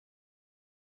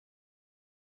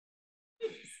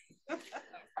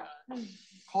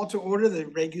Call to order the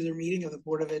regular meeting of the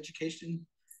Board of Education,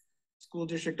 School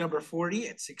District number 40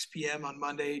 at 6 p.m. on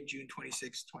Monday, June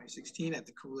 26, 2016 at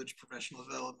the Coolidge Professional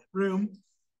Development Room.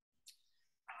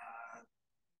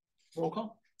 Roll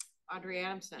call. Audrey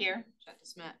Adamson. Here. Jetta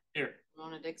Smith. Here.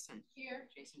 Ramona Dixon. Here.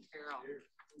 Jason Carroll. Here.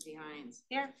 Lindsay Hines.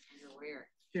 Here. Andrew Ware.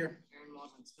 Here. Aaron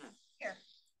Waldman Smith. Here.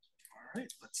 All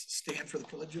right, let's stand for the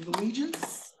Pledge of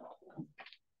Allegiance.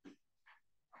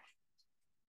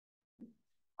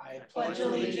 I pledge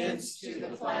allegiance to the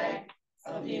flag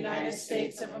of the United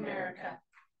States of America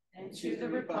and to the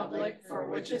republic for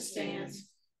which it stands,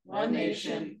 one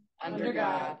nation, under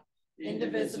God,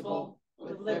 indivisible,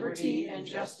 with liberty and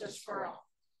justice for all.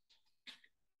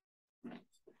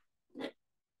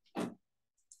 All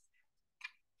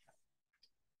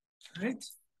right.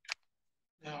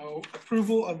 Now,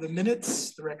 approval of the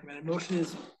minutes. The recommended motion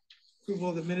is approval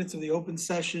of the minutes of the open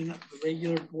session of the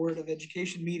regular Board of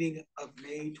Education meeting of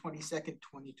May 22nd,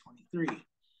 2023. Can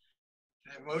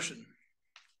I have a motion?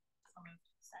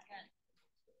 Second.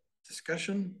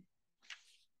 Discussion?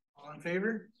 All in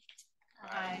favor?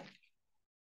 Aye.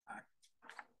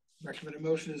 Recommended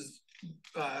motion is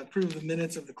approve the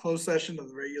minutes of the closed session of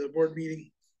the regular board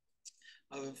meeting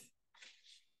of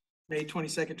May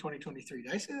 22nd, 2023.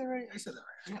 Did I say that right? I said that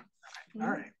right. Yeah. Okay.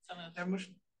 All right. Have a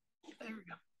motion. There we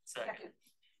go. Second.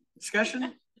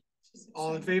 Discussion?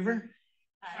 All in favor?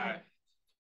 Aye.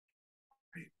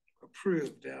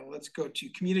 Approved. Let's go to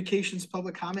communications,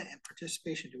 public comment, and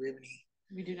participation. Do we have any?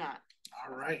 We do not.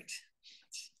 All right.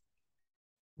 Let's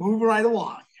move right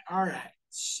along. All right.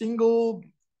 Single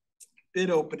bid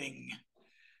opening.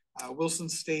 Wilson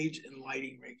Stage and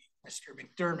Lighting Rig. Mr.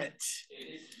 McDermott.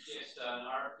 It is just an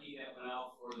RFP that went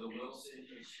out for the Wilson.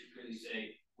 It should really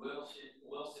say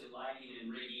Wilson Lighting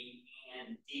and Rigging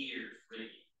and Deere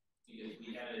Rigging, because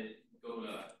we had to go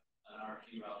to an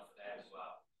RFP route for that as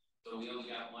well. So we only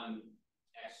got one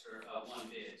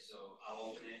bid. So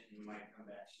I'll open it and might come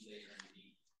back to you later in the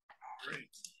meeting. All right.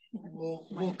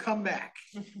 We'll come back.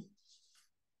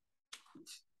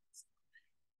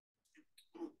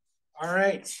 All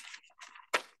right.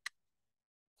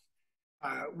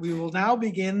 We will now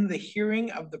begin the hearing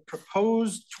of the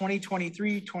proposed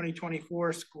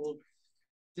 2023-2024 school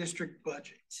district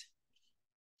budget.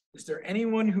 Is there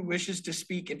anyone who wishes to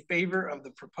speak in favor of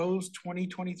the proposed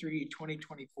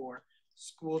 2023-2024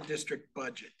 school district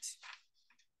budget?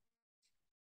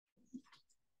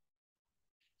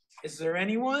 Is there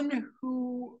anyone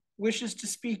who wishes to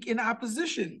speak in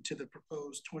opposition to the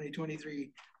proposed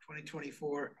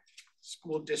 2023-2024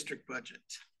 school district budget?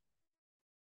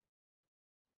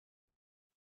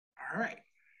 All right.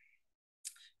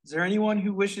 Is there anyone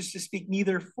who wishes to speak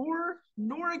neither for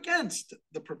nor against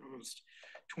the proposed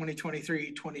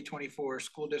 2023-2024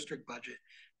 school district budget,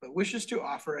 but wishes to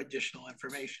offer additional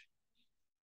information?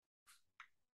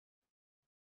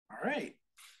 All right.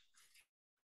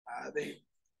 The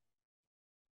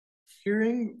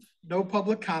hearing, no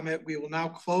public comment. We will now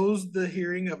close the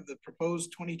hearing of the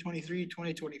proposed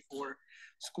 2023-2024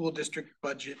 school district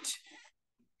budget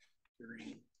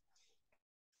hearing.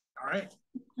 All right,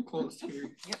 closed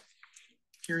hearing. Yep.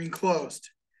 Hearing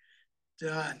closed.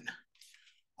 Done.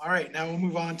 All right, now we'll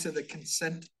move on to the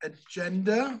consent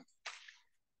agenda.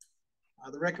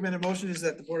 The recommended motion is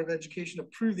that the Board of Education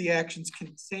approve the actions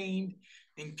contained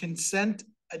in consent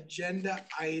agenda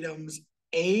items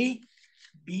A,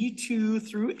 B2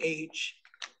 through H,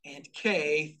 and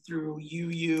K through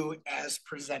UU as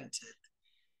presented.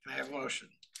 Can I have a motion?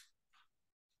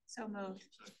 So moved.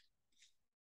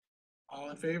 All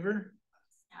in favor?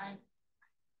 Aye.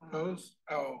 Opposed?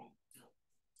 Oh.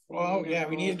 Well, yeah,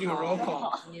 we need to do a roll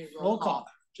call. Roll call.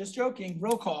 Just joking.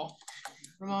 Roll call.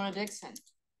 Ramona Dixon.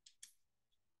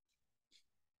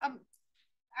 I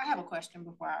have a question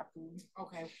before I approve.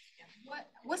 Okay.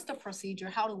 What's the procedure?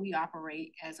 How do we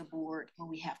operate as a board when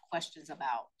we have questions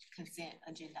about consent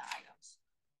agenda items?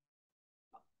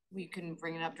 We can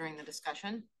bring it up during the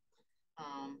discussion.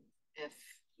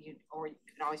 You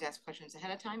can always ask questions ahead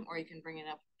of time, or you can bring it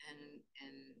up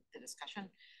in the discussion.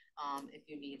 If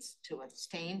you need to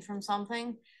abstain from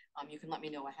something, you can let me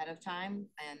know ahead of time,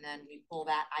 and then we pull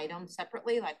that item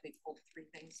separately, like we pulled 3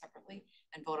 things separately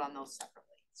and vote on those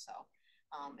separately. So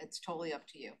it's totally up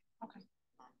to you. Okay.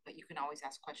 But you can always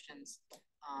ask questions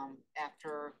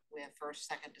after we have first,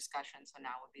 second discussion. So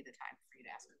now would be the time for you to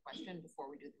ask a question before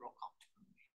we do the roll call.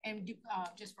 And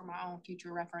just for my own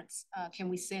future reference, can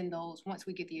we send those once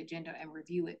we get the agenda and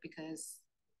review it? Because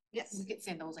yes, we could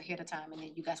send those ahead of time, and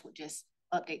then you guys would just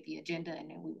update the agenda, and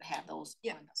then we would have those.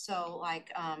 Yeah. So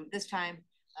like this time,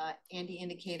 Andy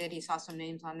indicated he saw some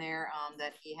names on there,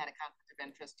 that he had a conflict of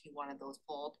interest. He wanted those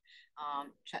pulled.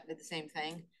 Chet did the same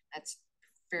thing. That's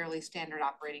fairly standard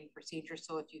operating procedure.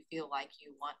 So if you feel like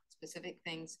you want specific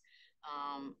things,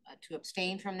 to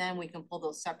abstain from them, we can pull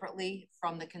those separately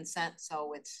from the consent.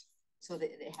 So that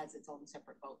it has its own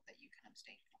separate vote that you can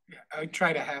abstain from. Yeah, I would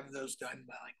try to have those done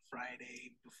by like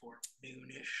Friday before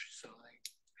noonish, so like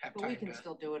have But time we can to.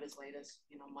 still do it as late as,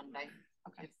 Monday,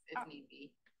 Okay. if need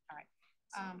be. All right.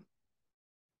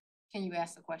 Can you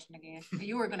ask the question again?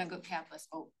 You were gonna go have us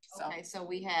vote. So. Okay, so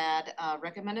we had a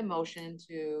recommended motion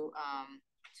to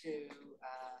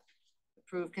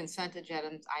approve consent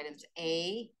agenda items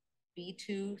A,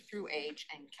 B2 through H,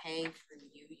 and K through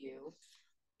UU.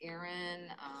 Aaron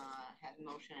had a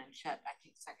motion and Chet, I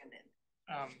think, seconded.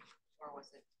 Or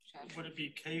was it Chet? Would it be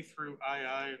K through II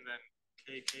and then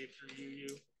KK through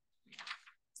UU?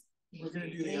 We're gonna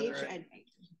do the other. H,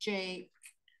 J,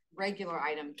 regular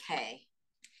item K.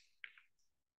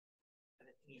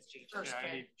 First, yeah,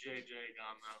 I need JJ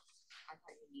gone though. I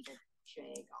thought you needed J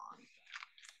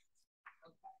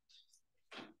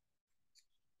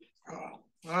gone.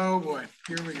 Oh boy,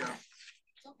 here we go.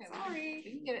 Okay, sorry.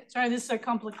 You can get it. Sorry, this is a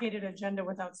complicated agenda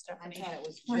without I Stephanie. thought it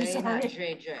was I'm J, sorry. not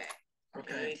JJ.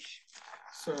 Okay, H,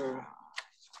 so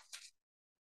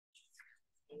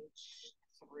H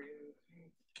through.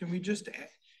 can we just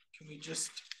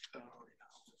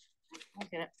I'll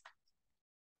get it.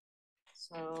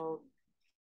 So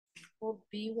we pulled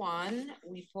B1,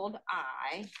 we pulled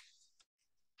I,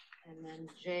 and then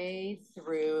J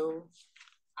through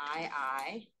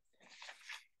II.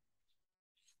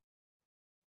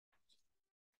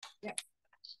 Yep.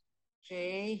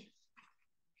 J,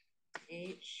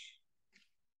 H,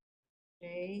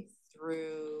 J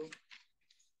through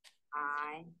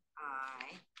I,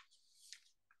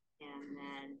 and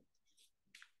then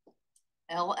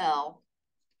LL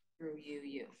through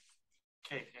UU.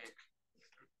 KK.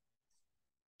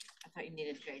 I thought you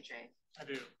needed JJ. I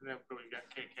do. And then we got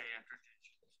KK after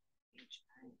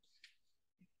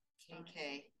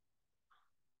KK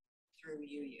through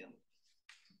UU.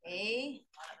 A,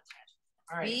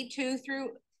 all right. B2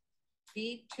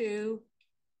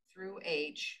 through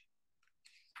H,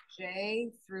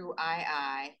 J through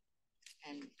II,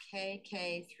 and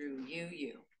KK through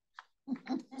UU.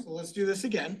 So let's do this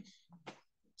again.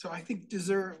 So I think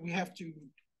we have to.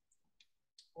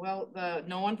 Well,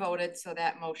 no one voted, so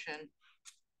that motion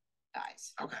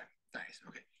dies. Okay, nice.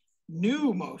 Okay.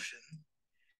 New motion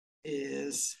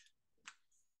is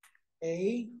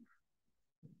A,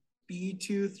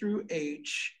 B2 through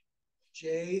H,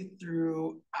 J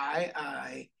through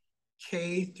II,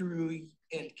 K through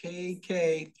and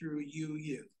KK through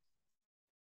UU.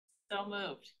 So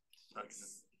moved.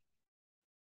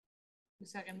 Who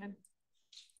seconded?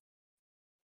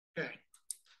 Okay.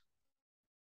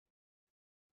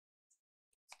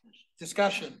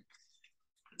 Discussion.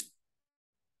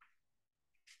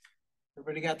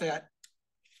 Everybody got that?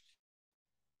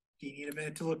 Do you need a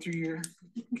minute to look through your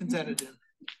consent agenda?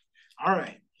 All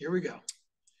right, here we go.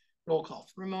 Roll call.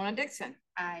 Ramona Dixon.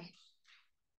 Aye.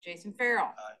 Jason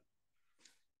Farrell. Aye.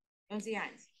 Lindsay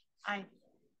Hines. Aye.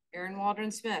 Aaron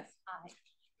Waldron Smith. Aye.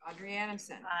 Audrey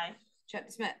Adamson. Aye.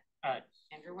 Chet Smith. Aye.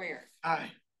 Andrew Ware.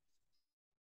 Aye.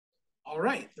 All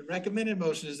right, the recommended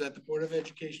motion is that the Board of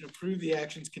Education approve the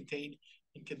actions contained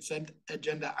in consent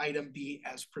agenda item B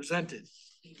as presented.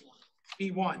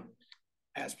 B1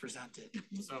 as presented.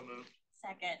 So moved.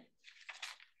 Second.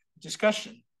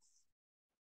 Discussion.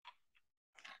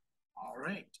 All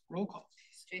right, roll call.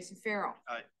 Jason Farrell.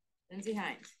 Aye. Lindsay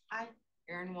Hines. Aye.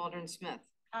 Aaron Waldron Smith.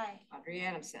 Aye. Audrey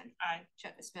Adamson. Aye.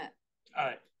 Chet Smith.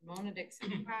 Aye. Ramona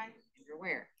Dixon. Aye. Andrew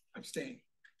Ware. Abstain.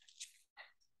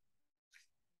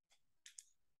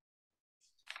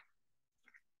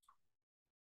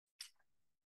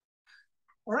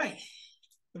 All right,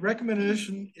 the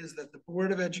recommendation is that the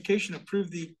Board of Education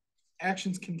approve the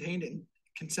actions contained in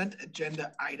consent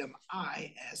agenda item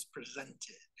I as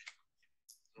presented.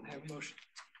 I have a motion.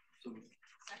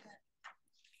 Second.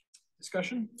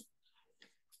 Discussion?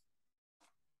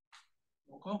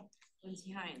 Roll call.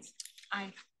 Lindsay Hines.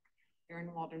 Aye.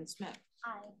 Aaron Waldron Smith.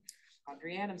 Aye.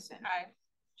 Audrey Adamson. Aye.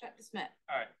 Chet Smith.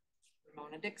 Aye.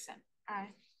 Ramona Dixon. Aye.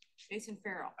 Jason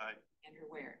Farrell. Aye. Andrew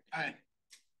Ware. Aye.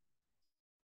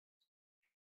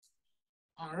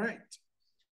 All right.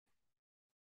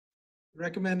 The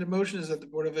recommended motion is that the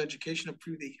Board of Education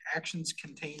approve the actions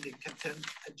contained in consent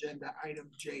agenda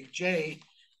item JJ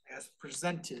as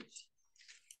presented.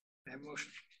 I have a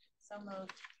motion. So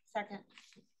moved. Second.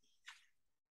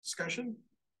 Discussion?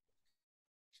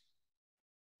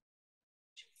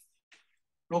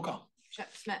 Roll call. Chet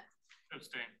Smith.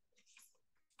 Abstain.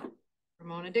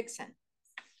 Ramona Dixon.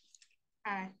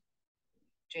 Aye.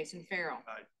 Jason Farrell.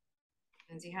 Aye.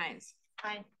 Lindsay Hines.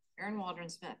 Aye. Erin Waldron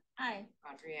Smith. Aye.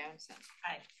 Audrey Adamson.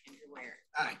 Aye. Andrew Ware.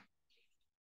 Aye.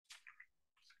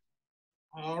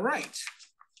 All right.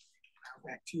 Now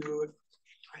back to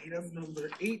item number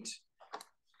 8.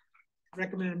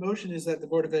 Recommended motion is that the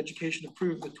Board of Education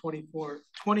approve the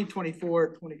 2024,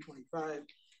 2025,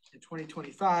 and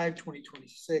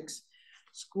 2025-2026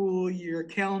 school year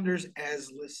calendars as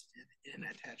listed in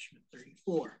attachment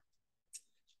 34.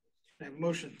 I have a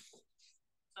motion.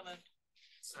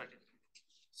 Second.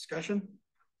 Discussion?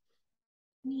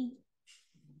 Me.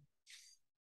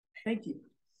 Thank you.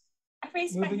 I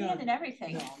raised Moving my hand on. and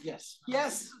everything. No, yes.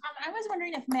 Yes. I was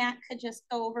wondering if Matt could just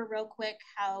go over real quick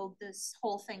how this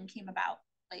whole thing came about,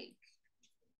 like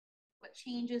what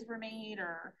changes were made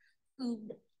or who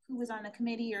was on the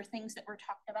committee or things that were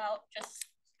talked about, just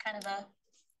kind of a,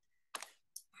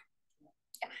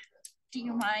 yeah. Do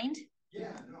you mind?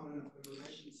 Yeah, no, in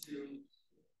relation to,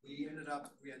 we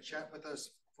had chat with us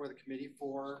for the committee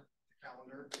for the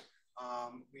calendar.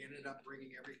 We ended up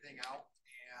bringing everything out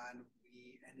and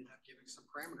we ended up giving some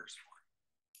parameters for it.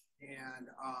 And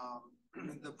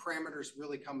the parameters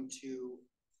really come to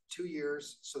 2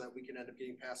 years so that we can end up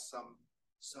getting past some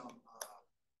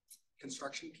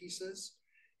construction pieces.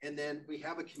 And then we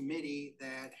have a committee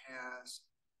that has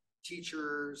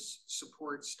teachers,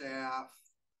 support staff,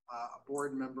 a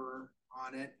board member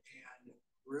on it, and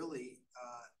really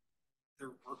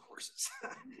they're workhorses.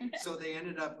 So they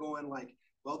ended up going like,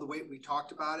 well, the way we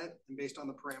talked about it and based on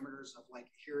the parameters of like,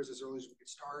 here's as early as we could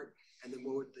start, and then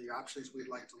what would the options we'd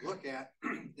like to look at,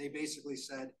 they basically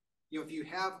said, you know, if you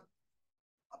have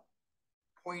a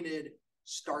pointed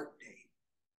start date,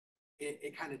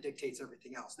 it kind of dictates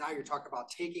everything else. Now you're talking about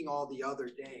taking all the other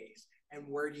days and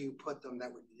where do you put them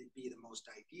that would be the most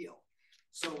ideal.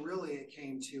 So really it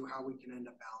came to how we can end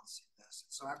up balancing this.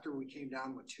 So after we came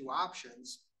down with 2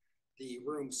 options, the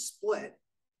room split.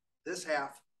 This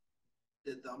half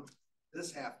did them,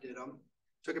 this half did them,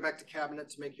 took it back to cabinet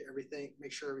to make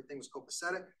sure everything was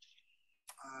copacetic.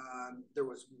 There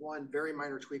was one very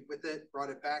minor tweak with it, brought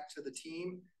it back to the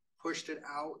team, pushed it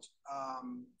out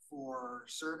for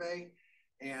survey.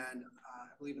 And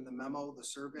I believe in the memo, the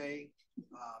survey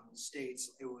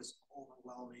states it was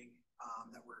overwhelming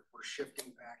that we're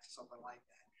shifting back to something like that.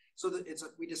 So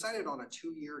we decided on a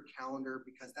 2-year calendar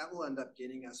because that will end up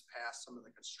getting us past some of the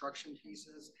construction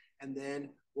pieces. And then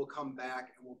we'll come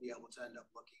back and we'll be able to end up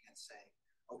looking and saying,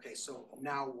 okay, so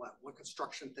now what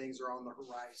construction things are on the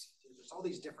horizon? There's all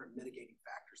these different mitigating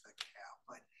factors that we have.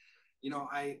 But, you know,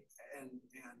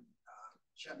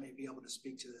 Chet may be able to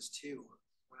speak to this too.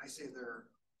 When I say they're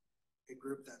a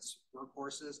group that's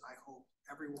workhorses, I hope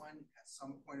everyone at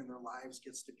some point in their lives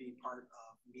gets to be part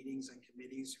of meetings and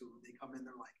committees who they come in,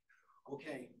 they're like,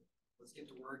 okay, let's get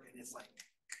to work. And it's like,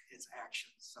 it's action.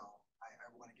 So I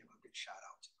want to give a big shout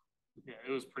out to them. Yeah,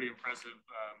 it was pretty impressive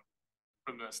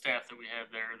from the staff that we had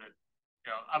there that,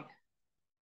 you know,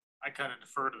 I kind of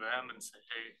defer to them and say,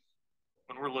 hey,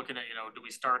 when we're looking at, you know, do we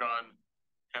start on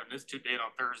having this due date on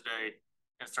Thursday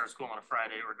and start school on a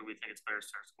Friday, or do we think it's better to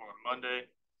start school on Monday?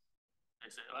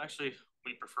 They say, well, actually,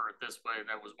 we prefer it this way.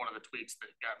 That was one of the tweaks that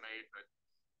got made, but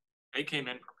they came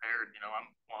in prepared. You know,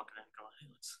 I'm walking in going,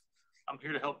 hey, I'm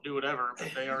here to help do whatever, but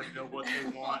they already know what they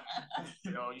want.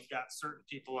 You know, you've got certain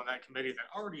people on that committee that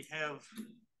already have the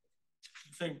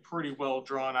thing pretty well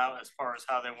drawn out as far as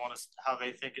how they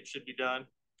think it should be done.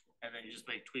 And then you just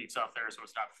make tweaks out there so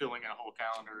it's not filling in a whole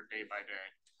calendar day by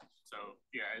day. So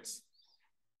yeah,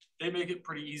 they make it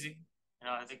pretty easy. You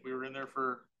know, I think we were in there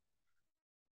for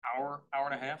hour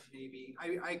and a half. Maybe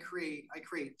I create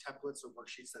templates or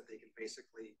worksheets that they can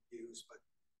basically use, but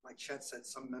like Chet said,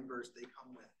 some members they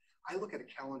come with. I look at a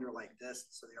calendar like this,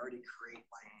 so they already create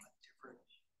like a different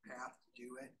path to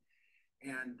do it,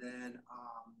 and then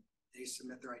they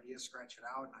submit their ideas, scratch it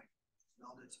out, and I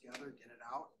meld it together, get it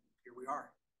out. Here we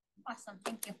are. Awesome,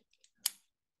 thank you.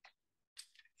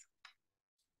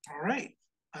 All right,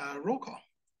 roll call.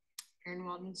 Erin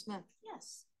Waldron Smith.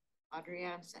 Yes. Audrey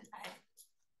Adamson. Aye.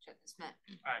 Chet Smith.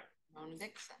 Aye. Ramona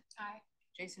Dixon. Aye.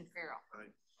 Jason Farrell.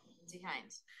 Aye. Lindsay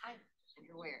Hines. Aye.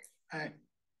 Andrew Ware. Aye.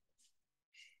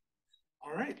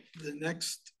 All right, the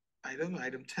next item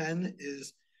 10,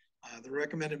 is the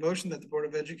recommended motion that the Board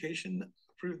of Education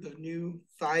approve the new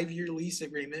 5-year lease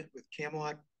agreement with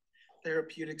Camelot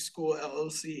Therapeutic School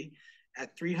LLC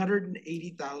at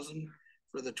 $380,000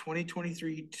 for the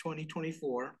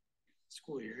 2023-2024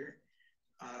 school year,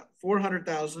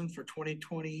 $400,000 for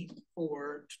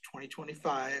 2024 to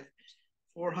 2025,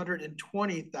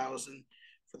 $420,000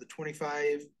 for the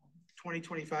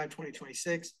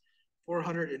 2025-2026,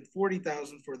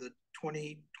 $440,000 for the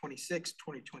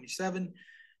 2026-2027,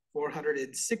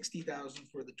 $460,000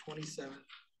 for the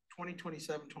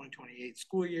 2027-2028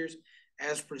 school years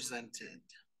as presented.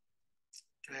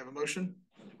 Can I have a motion?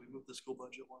 Did we move the school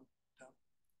budget one down?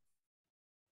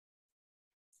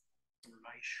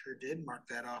 I sure did mark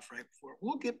that off right before.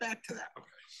 We'll get back to that. Okay.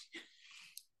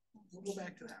 We'll go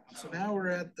back to that one. So now we're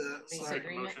at the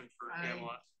Second motion for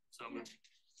Camelot. So moved.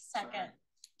 Second.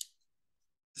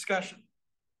 discussion.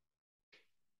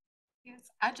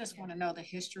 Yes, I just want to know the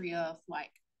history of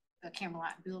like the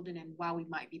Camelot building and why we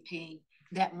might be paying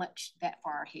that much that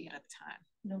far ahead of time.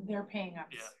 No, they're paying us.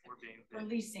 Yeah, we're being. We're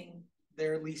leasing.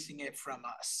 They're leasing it from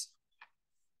us.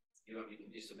 You know, you can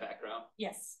do some background.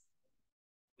 Yes.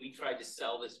 We tried to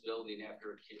sell this building after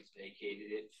our kids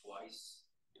vacated it twice,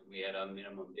 and we had a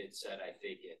minimum bid set, I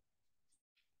think it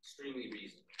extremely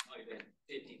reasonable. Might have been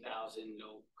 50,000,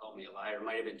 no, call me a liar,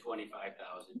 might have been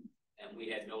 25,000, and we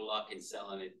had no luck in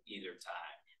selling it either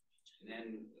time. And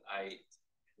then I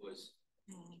was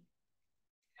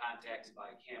contacted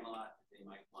by Camelot that they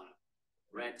might want to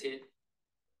rent it.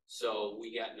 So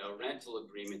we got in a rental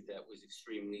agreement that was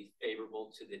extremely favorable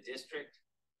to the district,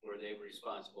 where they were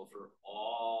responsible for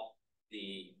all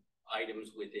the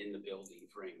items within the building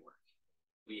framework.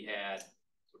 We had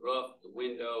the roof, the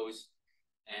windows,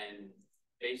 and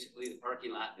basically the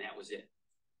parking lot, and that was it.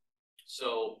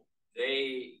 So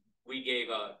we gave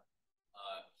a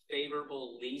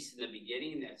favorable lease in the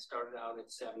beginning that started out at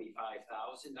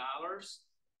 $75,000.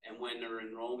 And when their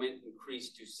enrollment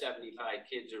increased to 75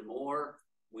 kids or more,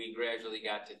 we gradually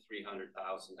got to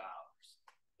 $300,000.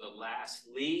 The last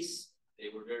lease, they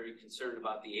were very concerned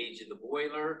about the age of the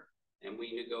boiler, and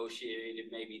we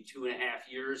negotiated maybe 2.5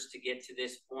 years to get to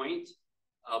this point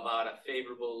about a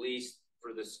favorable lease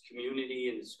for this community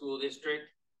and the school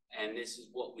district. And this is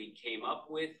what we came up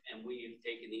with, and we have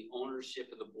taken the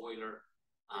ownership of the boiler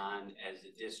on as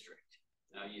a district.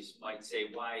 Now you might say,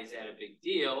 why is that a big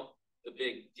deal? The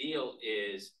big deal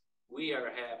is we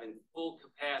are having full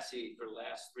capacity for the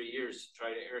last 3 years to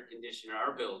try to air condition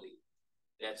our building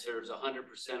that serves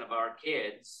 100% of our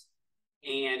kids.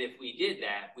 And if we did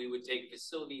that, we would take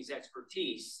facilities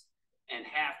expertise and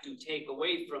have to take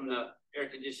away from the air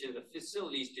conditioning of the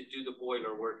facilities to do the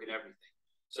boiler work and everything.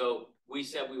 So we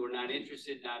said we were not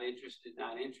interested,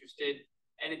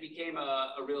 and it became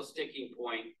a real sticking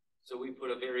point. So we put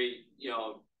a very,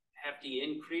 hefty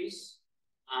increase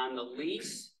on the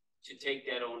lease to take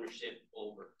that ownership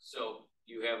over. So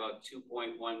you have a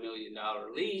 $2.1 million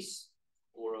lease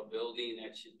for a building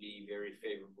that should be very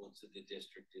favorable to the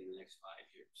district in the next 5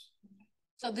 years.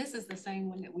 So this is the same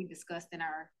one that we discussed in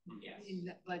our Yes. in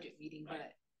the budget meeting,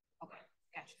 but okay,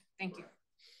 gotcha. Thank you.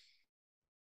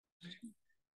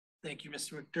 Thank you,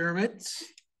 Mr. McDermott.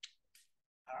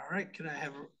 All right, can I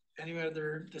have any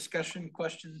other discussion,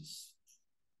 questions?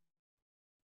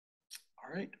 All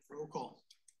right, roll call.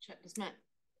 Chet DeSmit.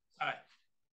 Aye.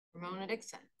 Ramona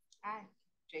Dixon. Aye.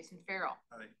 Jason Farrell.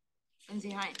 Aye.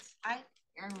 Lindsay Hines. Aye.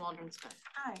 Aaron Waldron Smith.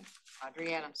 Aye.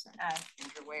 Audrey Adamson. Aye.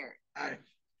 Andrew Ware. Aye.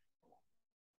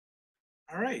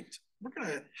 All right, we're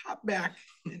gonna hop back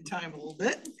in time a little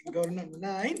bit and go to number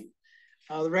 9.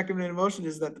 The recommended motion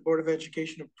is that the Board of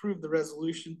Education approve the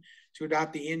resolution to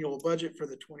adopt the annual budget for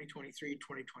the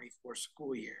 2023-2024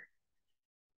 school year.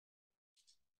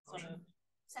 Motion.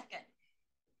 Second.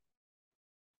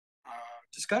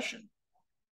 Discussion.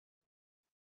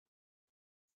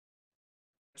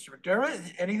 Mr.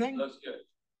 McDermott, anything? Looks good.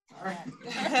 All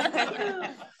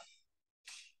right.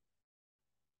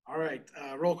 All right,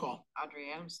 roll call.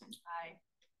 Audrey Adamson. Aye.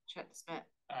 Chet DeSmit.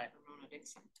 Aye. Ramona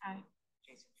Dixon. Aye.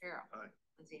 Jason Farrell. Aye.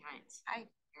 Lindsay Hines. Aye.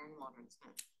 Aaron Waldron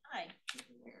Smith. Aye.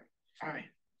 Andrew Ware. All right.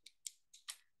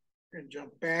 We're gonna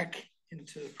jump back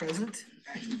into the present,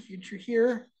 back to the future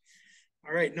here.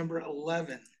 All right, number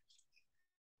 11.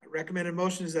 A recommended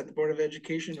motion is that the Board of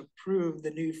Education approve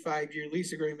the new 5-year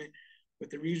lease agreement with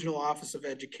the Regional Office of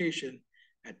Education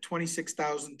at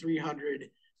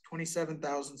 $26,300,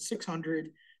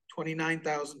 $27,600,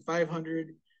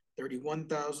 $29,500,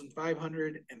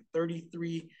 $31,500, and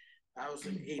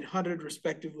 $33,800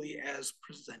 respectively as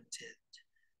presented.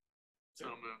 So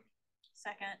moved.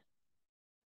 Second.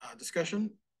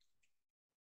 Discussion?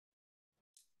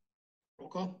 Roll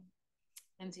call?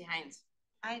 Lindsay Hines.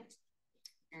 Aye.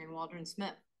 Aaron Waldron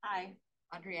Smith. Aye.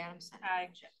 Audrey Adamson. Aye.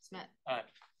 Chet Smith. Aye.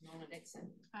 Ramona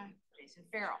Dixon. Aye. Jason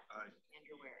Farrell. Aye.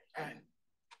 Andrew Ware. Aye.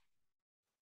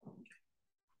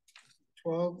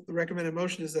 12, the recommended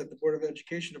motion is that the Board of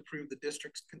Education approve the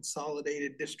district's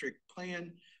consolidated district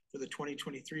plan for the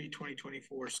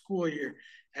 2023-2024 school year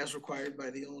as required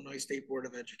by the Illinois State Board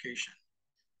of Education.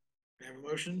 Can I have a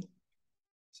motion?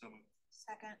 So moved.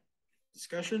 Second.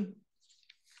 Discussion?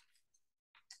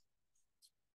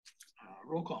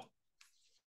 Roll call.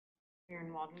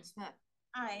 Aaron Waldron Smith,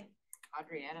 Aye.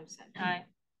 Audrey Adamson. Aye.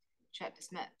 Chet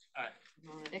DeSmith. Aye.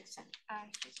 Mona Dixon. Aye.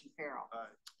 Jason Farrell. Aye.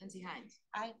 Lindsey Hines.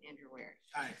 Aye. Andrew Ware.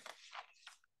 Aye.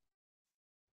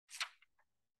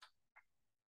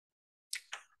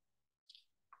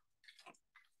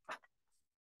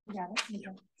 Yeah.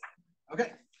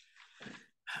 Okay.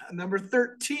 Number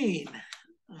 13.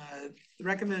 The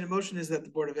recommended motion is that the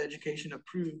Board of Education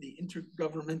approve the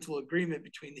intergovernmental agreement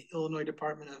between the Illinois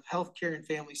Department of Healthcare and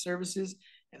Family Services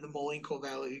and the Moline-Coal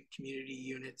Valley Community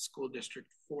Unit School District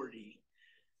 40.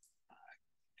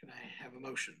 Can I have a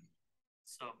motion?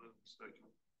 So moved. Second.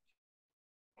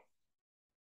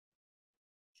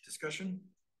 Discussion?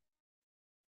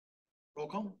 Roll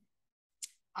call?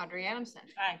 Audrey Adamson.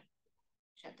 Aye.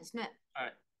 Chet DeSmith.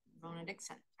 Aye. Mona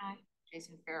Dixon. Aye.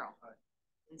 Jason Farrell. Aye.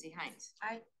 Lindsey Hines.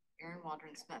 Aye. Aaron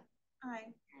Waldron Smith. Aye.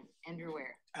 And Andrew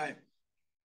Ware. Aye.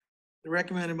 The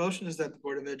recommended motion is that the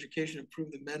Board of Education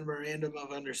approve the memorandum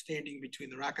of understanding between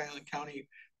the Rock Island County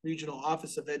Regional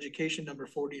Office of Education number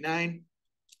 49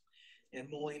 and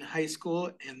Moline High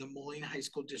School and the Moline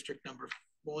School District number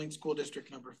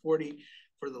 40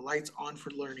 for the Lights On for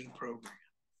Learning program.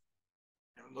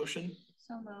 Have a motion?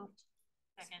 So moved.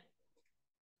 Second.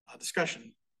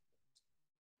 Discussion.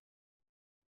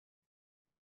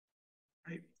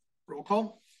 All right, roll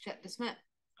call. Chet DeSmith.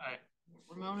 Aye.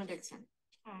 Ramona Dixon.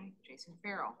 Aye. Jason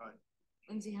Farrell. Aye.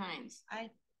 Lindsey Hines.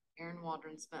 Aye. Aaron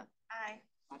Waldron Smith. Aye.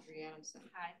 Audrey Adamson.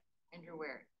 Aye. Andrew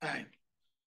Ware. Aye.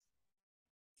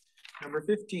 Number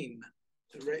 15.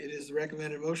 It is the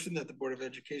recommended motion that the Board of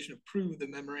Education approve the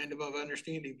memorandum of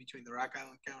understanding between the Rock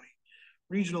Island County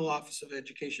Regional Office of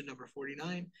Education number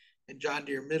 49 and John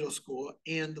Deere Middle School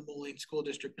and the Moline School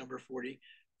District number 40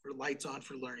 for Lights On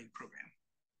for Learning program.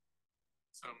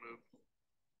 So moved.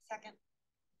 Second.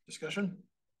 Discussion?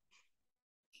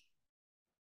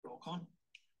 Roll call.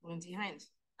 Lindsey Hines.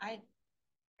 Aye.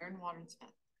 Aaron Waldron Smith.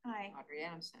 Aye. Audrey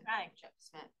Adamson. Aye. Chet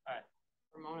Smith. Aye.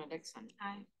 Ramona Dixon.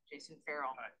 Aye. Jason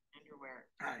Farrell. Aye. Andrew Ware.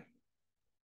 Aye.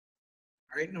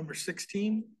 All right, number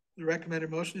 16. The recommended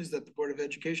motion is that the Board of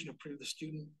Education approve the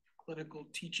student clinical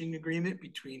teaching agreement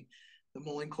between the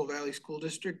Moline-Coal Valley School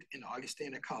District and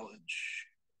Augustana College.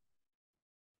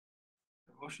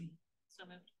 A motion? So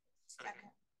moved.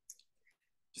 Second.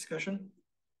 Discussion?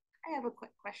 I have a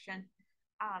quick question.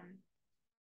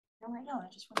 No, I don't.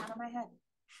 It just went out of my head.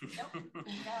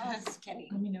 Just kidding.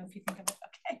 Let me know if you think of it.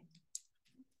 Okay.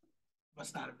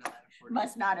 Must not have been that important.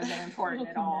 Must not have been important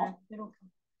at all.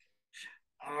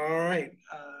 All right,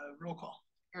 roll call.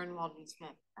 Aaron Waldron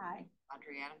Smith. Aye.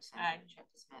 Audrey Adamson. Aye. Chet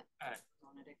Smith. Aye.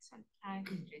 Ramona Dixon. Aye.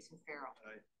 Jason Farrell.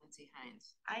 Aye. Lindsey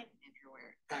Hines. Aye. Andrew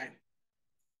Ware. Aye.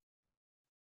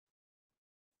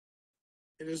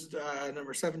 It is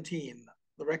number 17.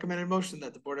 The recommended motion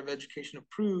that the Board of Education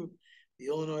approve the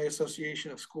Illinois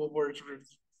Association of School Boards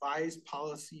revised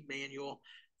policy manual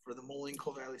for the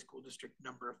Moline-Coal Valley School District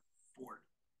number 4.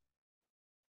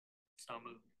 So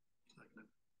moved. Second.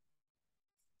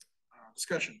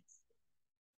 Discussion.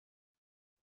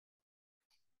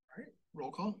 All right, roll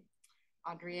call.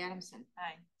 Audrey Adamson.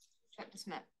 Aye. Chet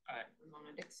Smith. Aye.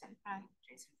 Ramona Dixon. Aye.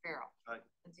 Jason Farrell. Aye.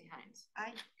 Lindsey Hines.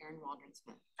 Aye. Aaron Waldron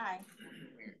Smith. Aye.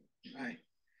 Andrew Ware. Aye.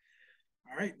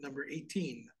 All right, number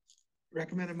 18.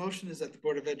 Recommended motion is that the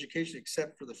Board of Education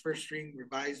accept for the first reading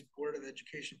revised Board of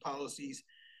Education policies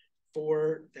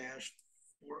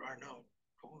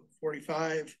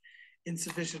 45,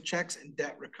 insufficient checks and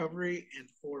debt recovery, and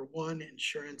 4.1,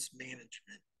 insurance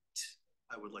management.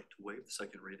 I would like to waive the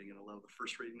second reading and allow the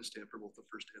first reading to stand for both the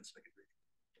first and second reading.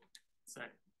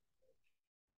 Second.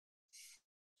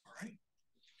 All right.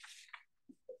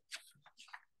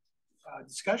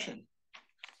 Discussion.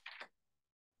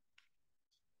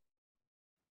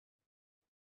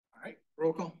 All right,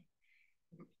 roll call.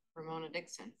 Ramona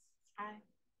Dixon. Aye.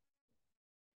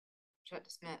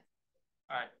 Chet Smith.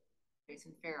 Aye.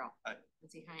 Jason Farrell. Aye.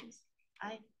 Lindsey Hines.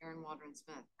 Aye. Aaron Waldron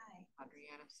Smith. Aye. Audrey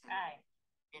Adamson. Aye.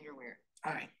 Andrew Ware.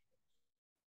 Aye.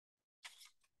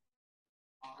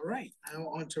 All right, now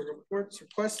on to reports,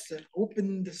 requests, and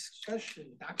open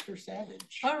discussion. Dr.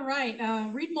 Savage. All right,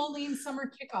 Reed Moline Summer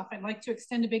Kickoff. I'd like to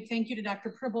extend a big thank you to Dr.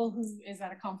 Pribble, who is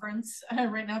at a conference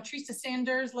right now, Teresa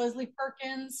Sanders, Leslie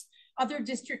Perkins, other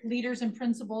district leaders and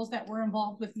principals that were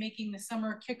involved with making the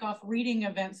summer kickoff reading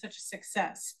event such a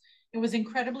success. It was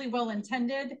incredibly well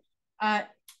attended, and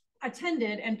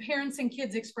parents and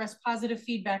kids expressed positive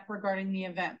feedback regarding the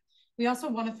event. We also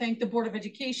want to thank the Board of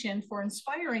Education for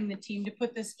inspiring the team to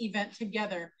put this event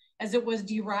together, as it was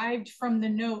derived from the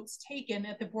notes taken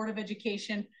at the Board of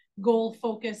Education goal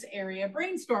focus area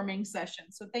brainstorming session.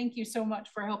 So thank you so much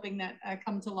for helping that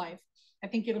come to life. I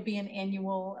think it'll be an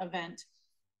annual event.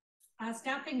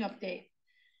 Staffing update.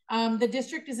 The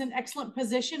district is in excellent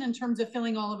position in terms of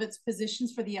filling all of its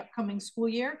positions for the upcoming school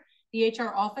year. The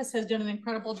HR office has done an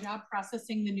incredible job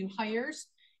processing the new hires.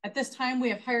 At this time, we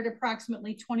have hired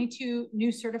approximately 22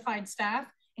 new certified staff,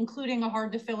 including a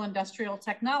hard to fill industrial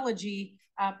technology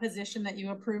position that you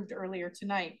approved earlier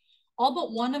tonight. All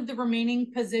but one of the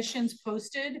remaining positions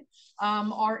posted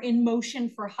are in motion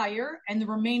for hire, and the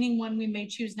remaining one we may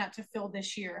choose not to fill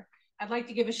this year. I'd like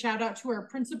to give a shout out to our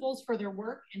principals for their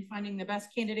work in finding the best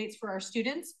candidates for our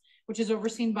students, which is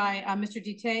overseen by Mr.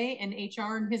 Dite and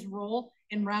HR in his role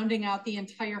in rounding out the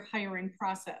entire hiring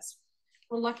process.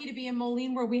 We're lucky to be in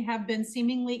Moline, where we have been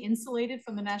seemingly insulated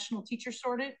from the national teacher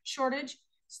shortage,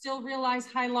 still realize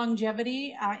high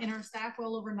longevity in our staff,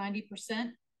 well over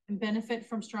 90%, and benefit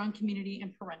from strong community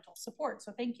and parental support.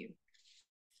 So thank you.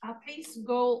 PACE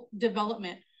goal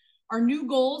development. Our new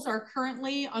goals are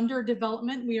currently under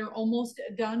development. We are almost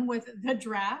done with the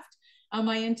draft.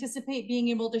 I anticipate being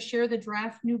able to share the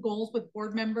draft new goals with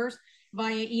board members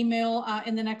via email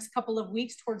in the next couple of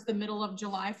weeks towards the middle of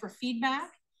July for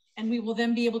feedback. And we will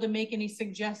then be able to make any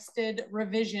suggested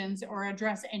revisions or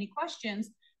address any questions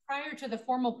prior to the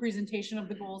formal presentation of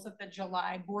the goals at the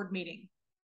July board meeting.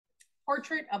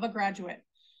 Portrait of a graduate.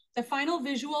 The final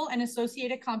visual and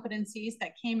associated competencies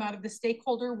that came out of the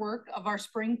stakeholder work of our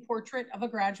spring portrait of a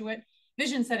graduate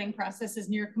vision setting process is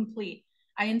near complete.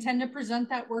 I intend to present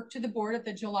that work to the board at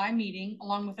the July meeting,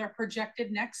 along with our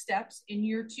projected next steps in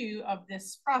year 2 of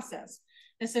this process.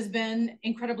 This has been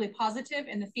incredibly positive,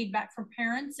 and the feedback from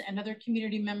parents and other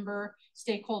community member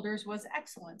stakeholders was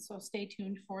excellent. So stay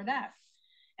tuned for that.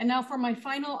 And now for my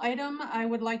final item, I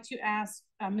would like to ask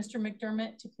Mr.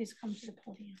 McDermott to please come to the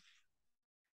podium.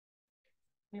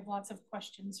 We have lots of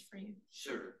questions for you.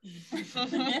 Sure.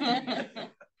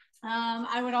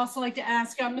 I would also like to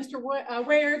ask Mr.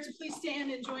 Ware to please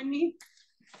stand and join me.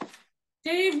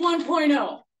 Dave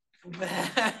 1.0.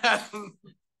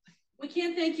 We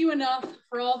can't thank you enough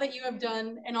for all that you have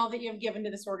done and all that you have given to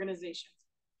this organization.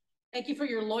 Thank you for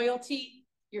your loyalty,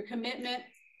 your commitment,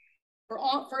 for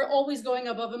always going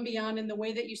above and beyond in the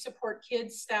way that you support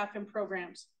kids, staff, and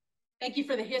programs. Thank you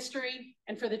for the history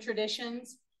and for the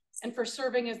traditions, and for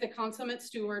serving as the consummate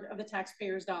steward of the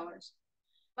taxpayers' dollars.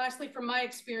 Lastly, from my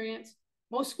experience,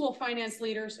 most school finance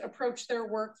leaders approach their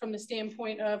work from the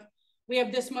standpoint of, we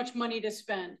have this much money to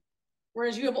spend.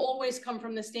 Whereas you have always come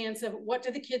from the stance of, what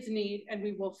do the kids need? And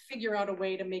we will figure out a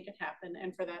way to make it happen.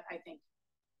 And for that, I thank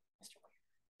you. Mr.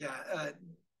 Yeah,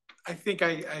 I think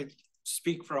I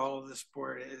speak for all of this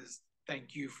board is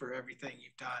thank you for everything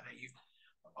you've done. You've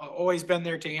always been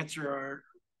there to answer our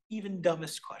even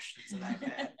dumbest questions that I've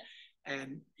had.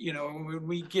 And, you know, when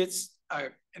we get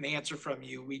an answer from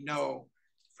you, we know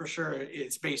for sure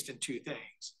it's based in 2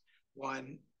 things.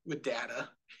 One, with data,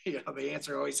 you know, the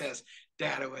answer always has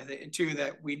data with it. And 2,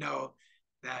 that we know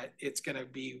that it's going to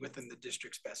be within the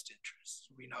district's best interest.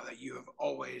 We know that you have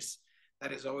always,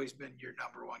 that has always been your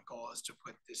 #1 goal, is to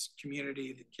put this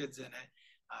community, the kids in it,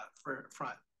 for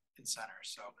front and center.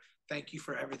 So thank you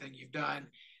for everything you've done.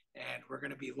 And we're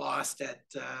going to be lost at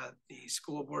the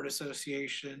School Board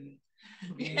Association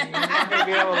meeting. We're not going to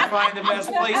be able to find the best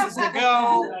places to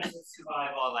go.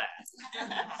 Survive all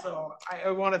that. So I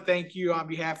want to thank you on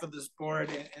behalf of this board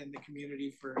and the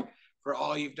community for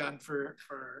all you've done for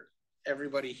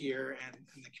everybody here and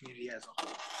the community as a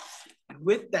whole. And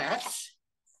with that,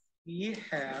 we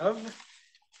have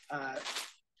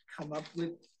come up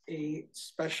with a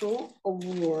special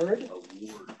award.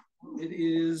 It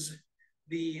is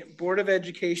the Board of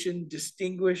Education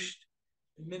Distinguished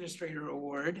Administrator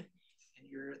Award, and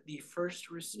you're the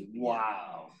first recipient.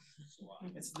 Wow.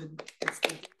 It's the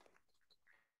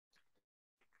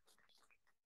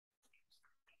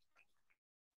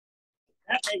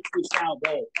That makes me sound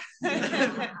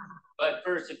old. But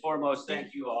first and foremost,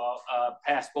 thank you all.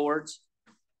 Past boards,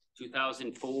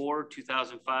 2004,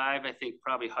 2005, I think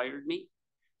probably hired me,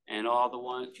 and all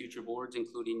the future boards,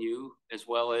 including you, as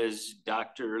well as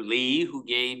Dr. Lee, who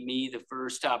gave me the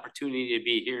first opportunity to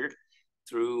be here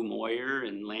through Moyer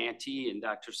and Lanty and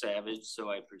Dr. Savage. So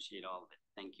I appreciate all of it.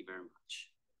 Thank you very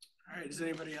much. All right, does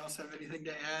anybody else have anything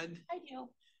to add? I do.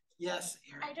 Yes,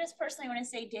 Erin. I just personally want to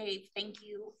say, Dave, thank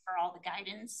you for all the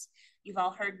guidance. You've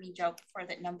all heard me joke before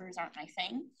that numbers aren't my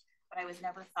thing, but I was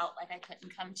never felt like I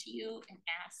couldn't come to you and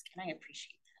ask, and I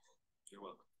appreciate that. You're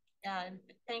welcome. And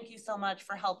thank you so much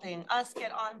for helping us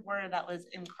get on board. That was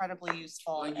incredibly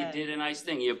useful. Well, you did a nice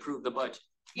thing. You approved the budget.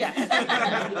 Yes.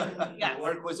 Yes.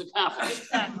 Work was accomplished.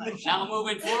 Exactly. Now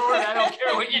moving forward, I don't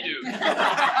care what you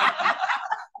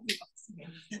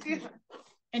do.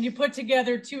 And you put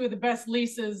together two of the best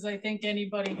leases I think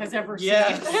anybody has ever seen.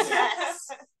 Yes.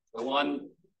 The one,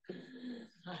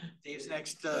 Dave's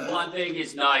next. one thing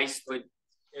is nice, but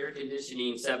air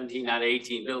conditioning 17 out of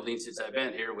 18 buildings since I've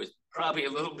been here was probably a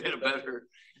little bit of better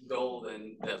goal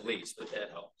than the lease, but that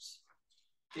helps.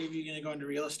 Dave, you gonna go into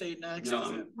real estate next?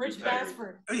 No, Rich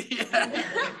Basford.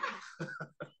 Yeah.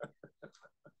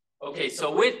 Okay,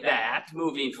 so with that,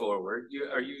 moving forward,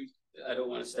 I don't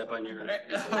want to step on your.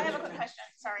 I have a question,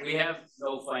 sorry. We have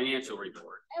no financial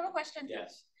report. I have a question.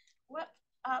 Yes. What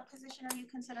position are you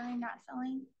considering not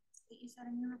filling that you said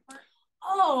in your report?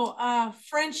 Oh,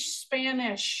 French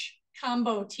Spanish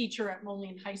combo teacher at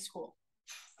Moline High School.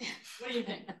 What do you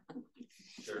think?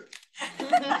 Sure.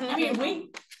 I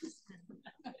mean,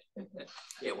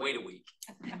 Yeah, wait a week.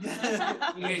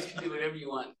 You guys can do whatever you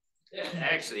want. Yeah,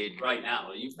 actually, right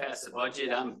now, you passed the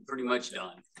budget, I'm pretty much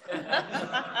done.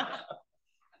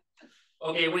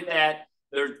 Okay, with that,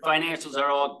 their financials are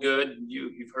all good.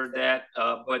 You've heard that,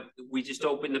 but we just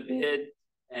opened the bid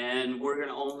and we're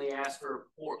gonna only ask for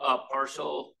a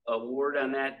partial award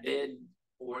on that bid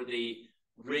for the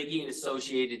rigging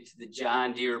associated to the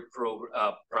John Deere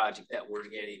project that we're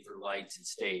getting for lights and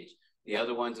stage. The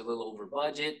other one's a little over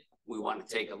budget. We want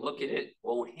to take a look at it.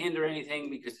 Won't hinder anything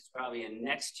because it's probably a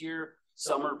next year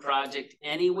summer project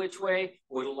any which way.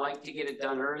 Would like to get it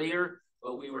done earlier,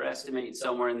 but we were estimating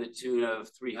somewhere in the tune of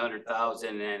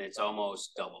 300,000 and it's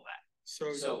almost double that.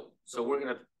 So we're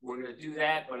gonna do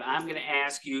that, but I'm gonna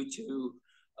ask you to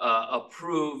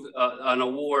approve an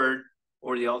award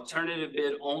for the alternative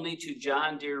bid only to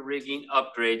John Deere rigging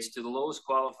upgrades to the lowest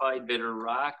qualified bidder,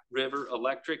 Rock River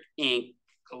Electric Inc.,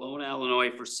 Kelowna, Illinois,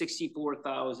 for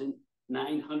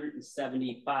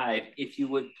 $64,975, if you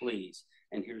would please.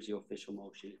 And here's the official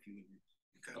motion. If you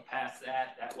pass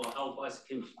that, that will help us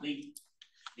complete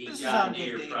the John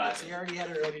Deere project. You already had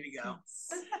it ready to go.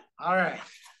 All right.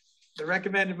 The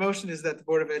recommended motion is that the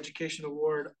Board of Education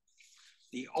award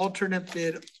the alternate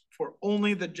bid for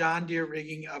only the John Deere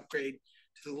rigging upgrade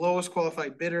to the lowest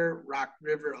qualified bidder, Rock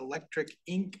River Electric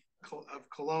Inc. of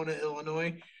Kelowna,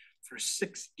 Illinois, for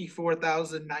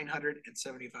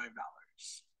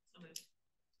 $64,975.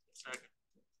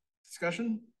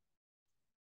 Discussion?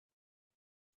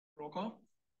 Roll call?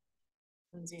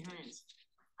 Lindsay Hines,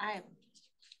 Aye.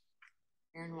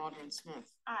 Aaron Waldron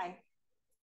Smith, Aye.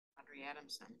 Audrey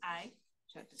Adamson, Aye.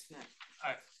 Chet Smith.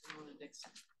 Aye. Ramona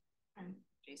Dixon.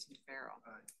 Jason Farrell.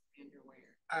 Aye. Andrew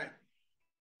Ware. Aye.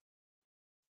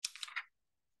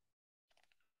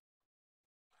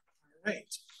 All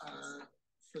right.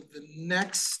 For the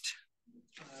next,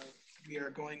 we are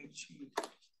going to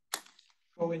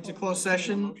go into closed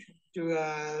session. Do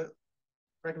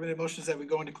recommended motions that we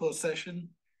go into closed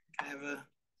session. I have a.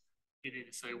 You need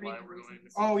to say why we're going.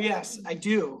 Oh yes, I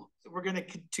do. We're going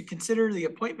to consider the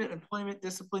appointment, employment,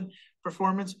 discipline,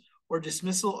 performance, or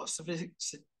dismissal of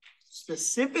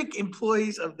specific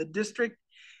employees of the district,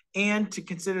 and to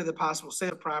consider the possible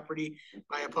sale of property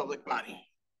by a public body.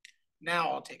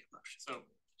 Now I'll take a motion. So,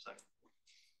 second.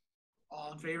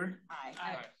 All in favor? Aye.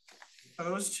 Aye.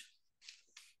 Opposed?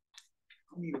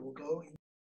 We will go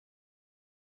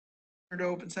into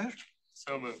open session.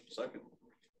 So moved. Second.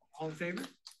 All in favor?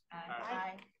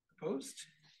 Aye. Opposed?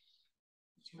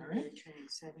 All right. Training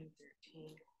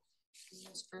 7:13. Who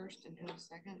was first and who was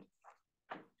second?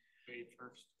 Wade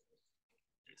first.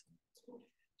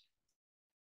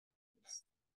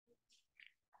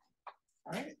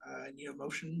 All right, I need a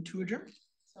motion to adjourn.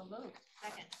 So moved.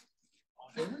 Second. All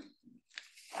in favor?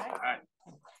 Aye.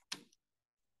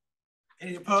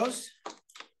 Any opposed?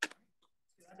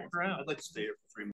 I'd like to stay here for 3 minutes.